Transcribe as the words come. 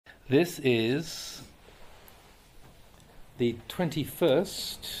This is the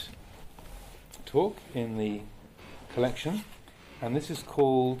 21st talk in the collection, and this is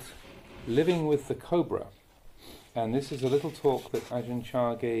called Living with the Cobra. And this is a little talk that Ajahn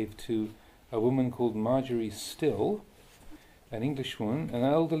Chah gave to a woman called Marjorie Still, an Englishwoman, an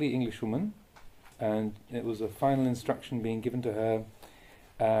elderly Englishwoman, and it was a final instruction being given to her,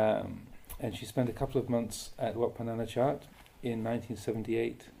 and she spent a couple of months at Wat Pah Nanachat in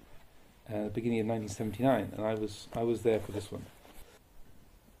 1978, beginning of 1979, and I was there for this one.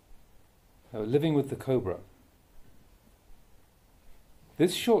 Living with the Cobra.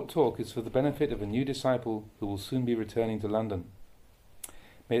 This short talk is for the benefit of a new disciple who will soon be returning to London.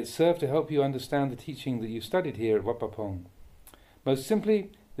 May it serve to help you understand the teaching that you studied here at Wat Pah Pong. Most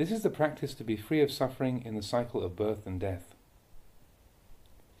simply, this is the practice to be free of suffering in the cycle of birth and death.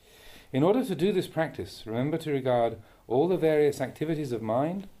 In order to do this practice, remember to regard all the various activities of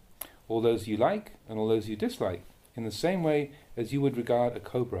mind, all those you like and all those you dislike, in the same way as you would regard a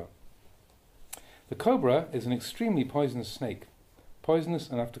cobra. The cobra is an extremely poisonous snake, poisonous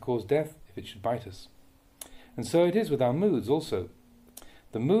enough to cause death if it should bite us. And so it is with our moods also.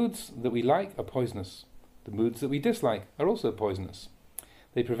 The moods that we like are poisonous. The moods that we dislike are also poisonous.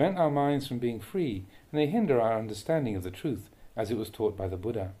 They prevent our minds from being free, and they hinder our understanding of the truth as it was taught by the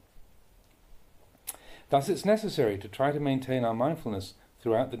Buddha. Thus it's necessary to try to maintain our mindfulness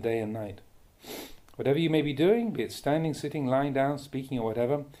throughout the day and night. Whatever you may be doing, be it standing, sitting, lying down, speaking, or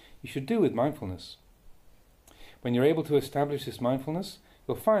whatever, you should do with mindfulness. When you're able to establish this mindfulness,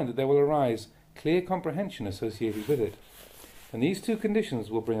 you'll find that there will arise clear comprehension associated with it, and these two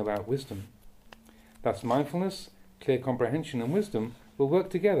conditions will bring about wisdom. Thus mindfulness, clear comprehension, and wisdom will work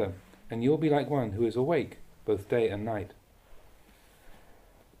together, and you'll be like one who is awake both day and night.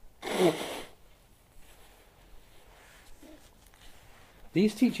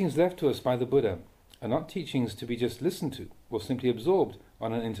 These teachings left to us by the Buddha are not teachings to be just listened to or simply absorbed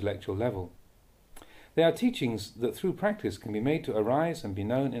on an intellectual level. They are teachings that through practice can be made to arise and be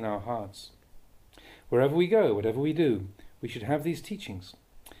known in our hearts. Wherever we go, whatever we do, we should have these teachings.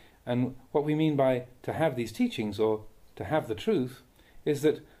 And what we mean by to have these teachings, or to have the truth, is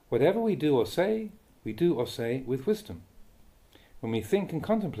that whatever we do or say with wisdom. When we think and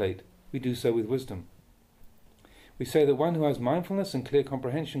contemplate, we do so with wisdom. We say that one who has mindfulness and clear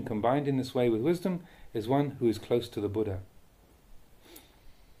comprehension combined in this way with wisdom is one who is close to the Buddha.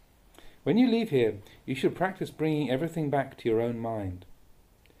 When you leave here, you should practice bringing everything back to your own mind.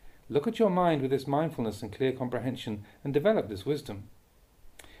 Look at your mind with this mindfulness and clear comprehension and develop this wisdom.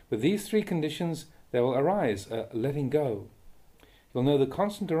 With these three conditions, there will arise a letting go. You'll know the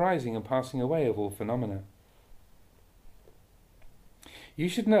constant arising and passing away of all phenomena. You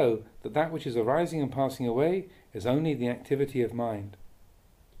should know that that which is arising and passing away is only the activity of mind.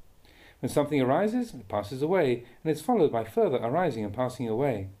 When something arises, it passes away, and is followed by further arising and passing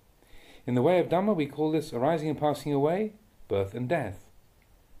away. In the way of Dhamma, we call this arising and passing away birth and death.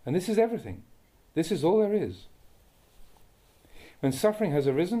 And this is everything. This is all there is. When suffering has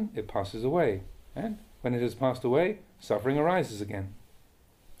arisen, it passes away, and when it has passed away, suffering arises again.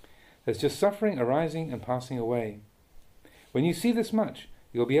 There's just suffering arising and passing away. When you see this much,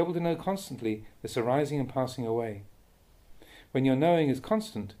 you'll be able to know constantly this arising and passing away. When your knowing is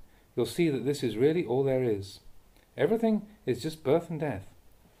constant, you'll see that this is really all there is. Everything is just birth and death.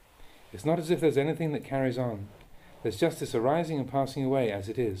 It's not as if there's anything that carries on. There's just this arising and passing away as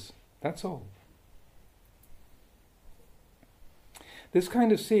it is. That's all. This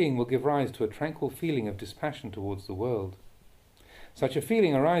kind of seeing will give rise to a tranquil feeling of dispassion towards the world. Such a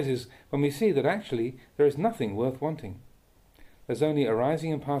feeling arises when we see that actually there is nothing worth wanting. There's only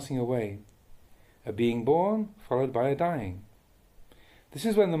arising and passing away, a being born followed by a dying. This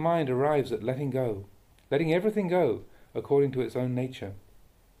is when the mind arrives at letting go, letting everything go according to its own nature.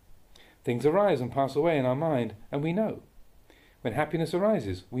 Things arise and pass away in our mind, and we know. When happiness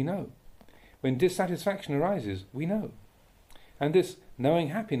arises, we know. When dissatisfaction arises, we know. And this knowing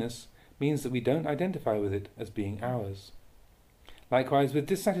happiness means that we don't identify with it as being ours. Likewise, with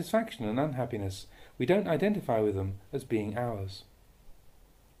dissatisfaction and unhappiness, we don't identify with them as being ours.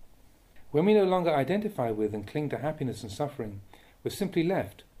 When we no longer identify with and cling to happiness and suffering, we're simply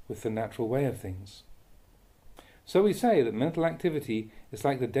left with the natural way of things. So we say that mental activity is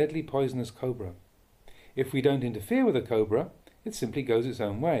like the deadly poisonous cobra. If we don't interfere with a cobra, it simply goes its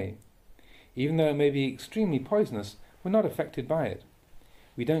own way. Even though it may be extremely poisonous, we're not affected by it.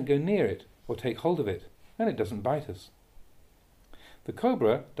 We don't go near it or take hold of it, and it doesn't bite us. The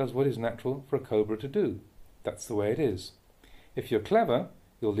cobra does what is natural for a cobra to do. That's the way it is. If you're clever,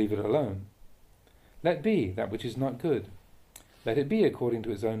 you'll leave it alone. Let be that which is not good. Let it be according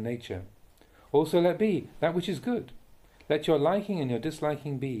to its own nature. Also let be that which is good. Let your liking and your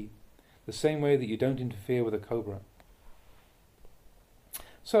disliking be, the same way that you don't interfere with a cobra.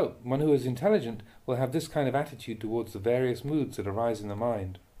 So, one who is intelligent will have this kind of attitude towards the various moods that arise in the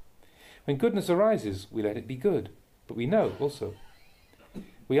mind. When goodness arises, we let it be good, but we know also.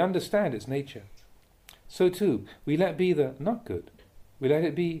 We understand its nature. So too, we let be the not good. We let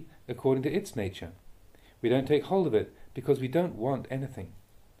it be according to its nature. We don't take hold of it because we don't want anything.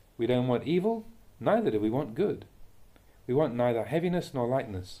 We don't want evil, neither do we want good. We want neither heaviness nor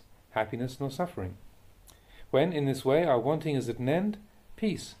lightness, happiness nor suffering. When, in this way, our wanting is at an end,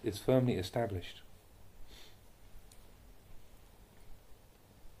 peace is firmly established.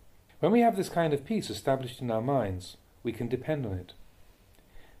 When we have this kind of peace established in our minds, we can depend on it.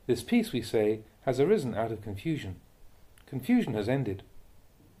 This peace, we say, has arisen out of confusion. Confusion has ended.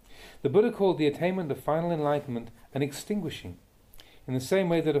 The Buddha called the attainment of final enlightenment an extinguishing. In the same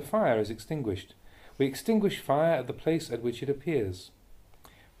way that a fire is extinguished, we extinguish fire at the place at which it appears.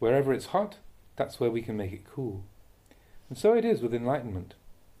 Wherever it's hot, that's where we can make it cool. And so it is with enlightenment.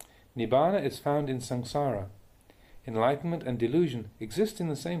 Nibbana is found in samsara. Enlightenment and delusion exist in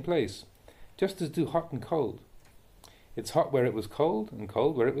the same place, just as do hot and cold. It's hot where it was cold, and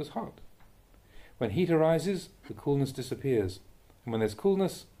cold where it was hot. When heat arises, the coolness disappears, and when there's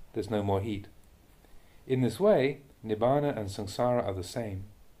coolness, there's no more heat. In this way, Nibbana and samsara are the same.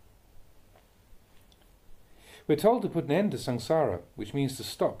 We're told to put an end to samsara, which means to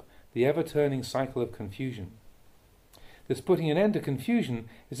stop the ever-turning cycle of confusion. This putting an end to confusion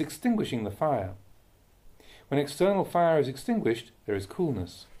is extinguishing the fire. When external fire is extinguished, there is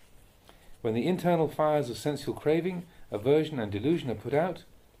coolness. When the internal fires of sensual craving, aversion and delusion are put out,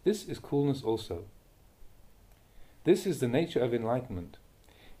 this is coolness also. This is the nature of enlightenment.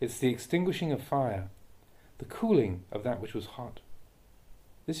 It's the extinguishing of fire, the cooling of that which was hot.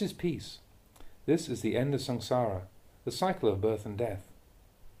 This is peace. This is the end of samsara, the cycle of birth and death.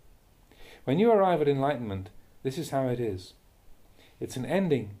 When you arrive at enlightenment, this is how it is. It's an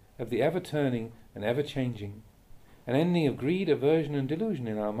ending of the ever-turning and ever-changing, an ending of greed, aversion and delusion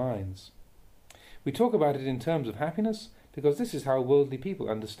in our minds. We talk about it in terms of happiness because this is how worldly people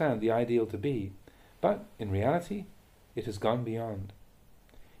understand the ideal to be, but in reality, it has gone beyond.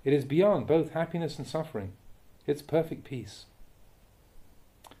 It is beyond both happiness and suffering. It's perfect peace.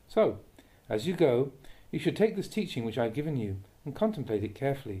 So, as you go, you should take this teaching which I've given you and contemplate it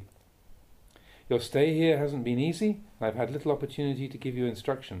carefully. Your stay here hasn't been easy, and I've had little opportunity to give you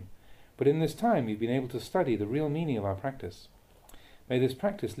instruction, but in this time you've been able to study the real meaning of our practice. May this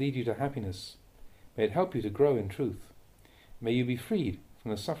practice lead you to happiness. May it help you to grow in truth. May you be freed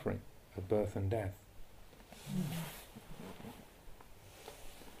from the suffering of birth and death.